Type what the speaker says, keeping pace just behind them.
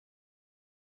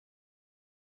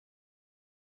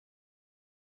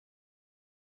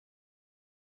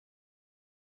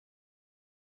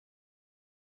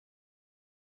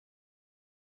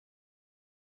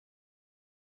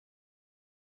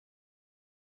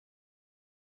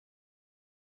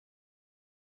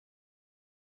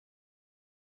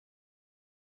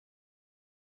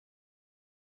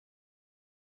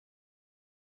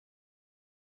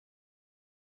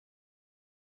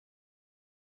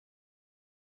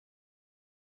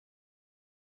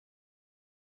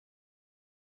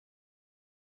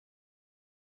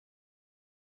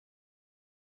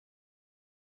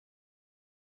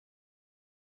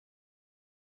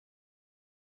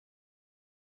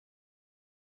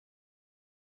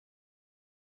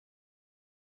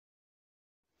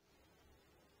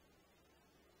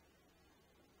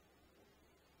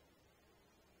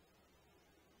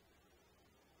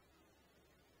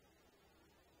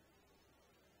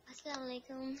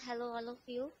Assalamualaikum. Hello, all of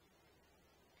you.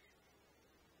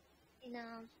 In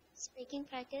speaking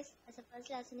practice, as the first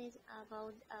lesson is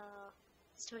about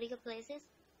historical places.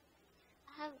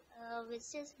 I have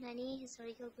visited many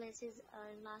historical places.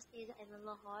 Last days, I went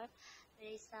Lahore,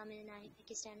 where is in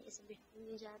Pakistan. Is a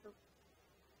beautiful Jadoo.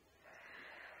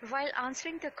 While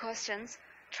answering the questions,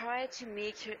 try to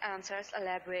make your answers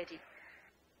elaborate.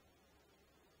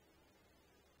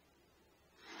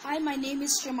 Hi, my name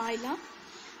is Shamaila.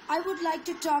 I would like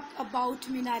to talk about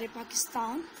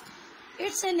Minar-e-Pakistan.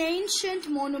 It's an ancient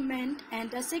monument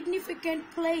and a significant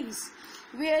place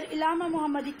where Allama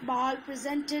Muhammad Iqbal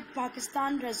presented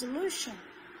Pakistan resolution.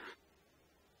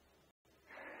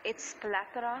 It's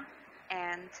plethora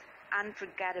and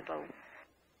unforgettable.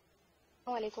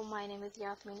 Assalamualaikum, my name is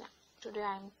Yasmin. Today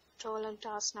I am told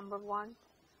task number 1,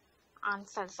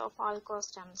 answers of all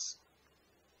questions.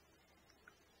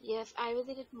 Yes, I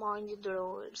visited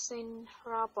Mohenjo-daro. It's in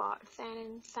Rabat, and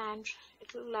in sand.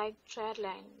 It looked like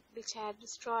Tredline, which had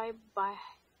destroyed by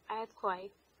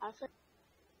earthquake.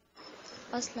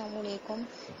 Assalamualaikum.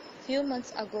 Few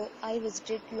months ago, I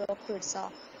visited Lok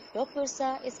Pirsa. Lok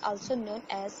Pirsa is also known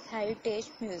as Heritage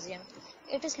Museum.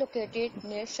 It is located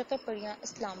near Shakarpariya,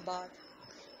 Islamabad.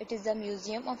 It is a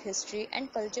museum of history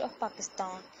and culture of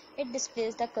Pakistan. It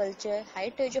displays the culture,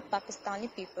 heritage of Pakistani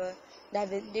people.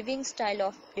 The living style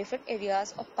of different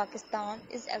areas of Pakistan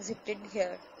is exhibited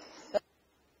here.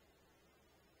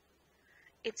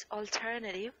 It's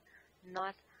alternative,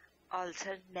 not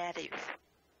alternative.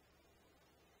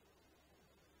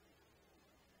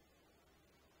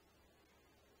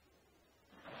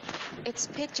 It's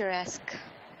picturesque.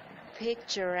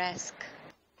 Picturesque.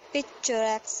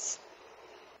 Picturesque.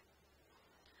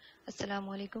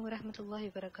 Assalamualaikum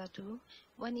warahmatullahi wabarakatuh.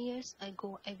 1 year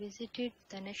ago, I visited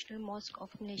the National Mosque of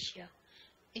Malaysia.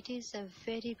 It is a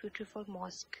very beautiful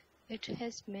mosque. It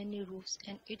has many roofs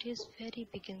and it is very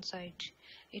big inside.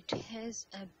 It has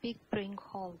a big praying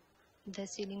hall. The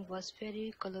ceiling was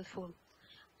very colorful.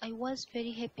 I was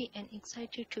very happy and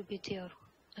excited to be there.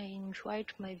 I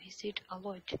enjoyed my visit a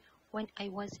lot. When I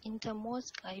was in the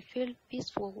mosque, I felt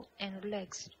peaceful and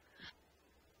relaxed.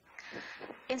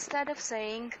 Instead of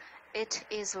saying, it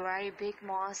is very big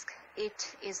mosque, it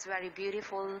is very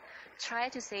beautiful, try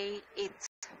to say it's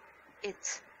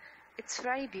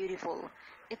very beautiful,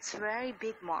 it's very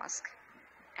big mosque.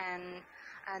 And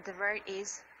the word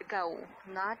is go,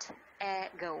 not a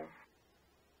go.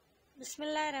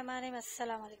 Bismillahirrahmanirrahim.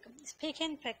 Assalamualaikum.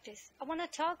 Speaking practice. I want to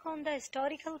talk on the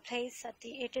historical place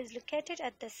Sati. It is located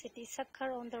at the city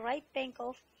Sakkar on the right bank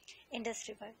of Indus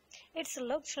River. It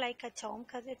looks like a tomb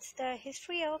because it's the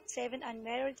history of 7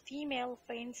 unmarried female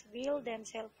friends veil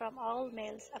themselves from all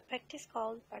males, a practice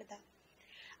called parda.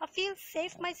 I feel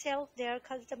safe myself there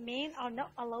because the men are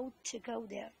not allowed to go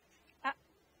there.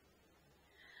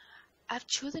 I've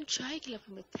chosen Shahi Killa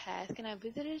for my task and I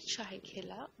visited Shahi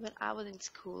Killa when I was in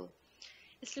school.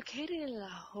 It's located in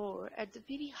Lahore at the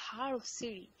very heart of the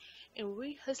city in a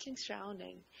very hustling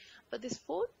surrounding, but this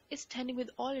fort is standing with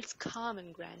all its calm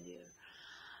and grandeur.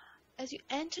 As you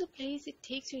enter the place, it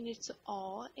takes you in its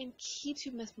awe and keeps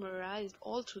you mesmerized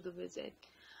all through the visit.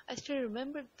 I still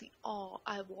remember the awe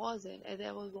I was in as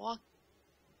I was walking.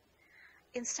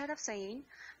 Instead of saying,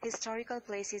 historical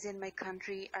places in my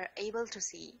country are able to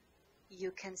see, you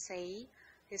can say,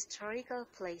 historical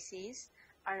places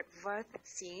are worth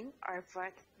seeing or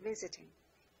worth visiting.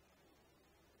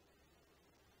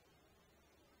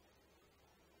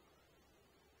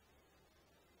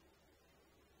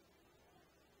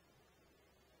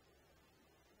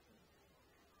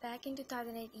 Back in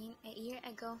 2018, a year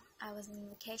ago, I was on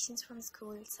vacations from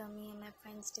school, so me and my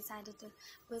friends decided to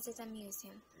visit a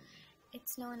museum.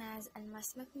 It's known as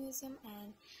Al-Masmak Museum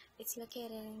and it's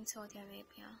located in Saudi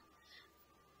Arabia.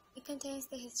 It contains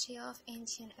the history of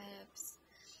ancient Arabs.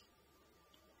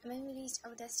 When we reached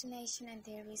our destination and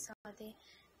there we saw the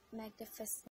magnificent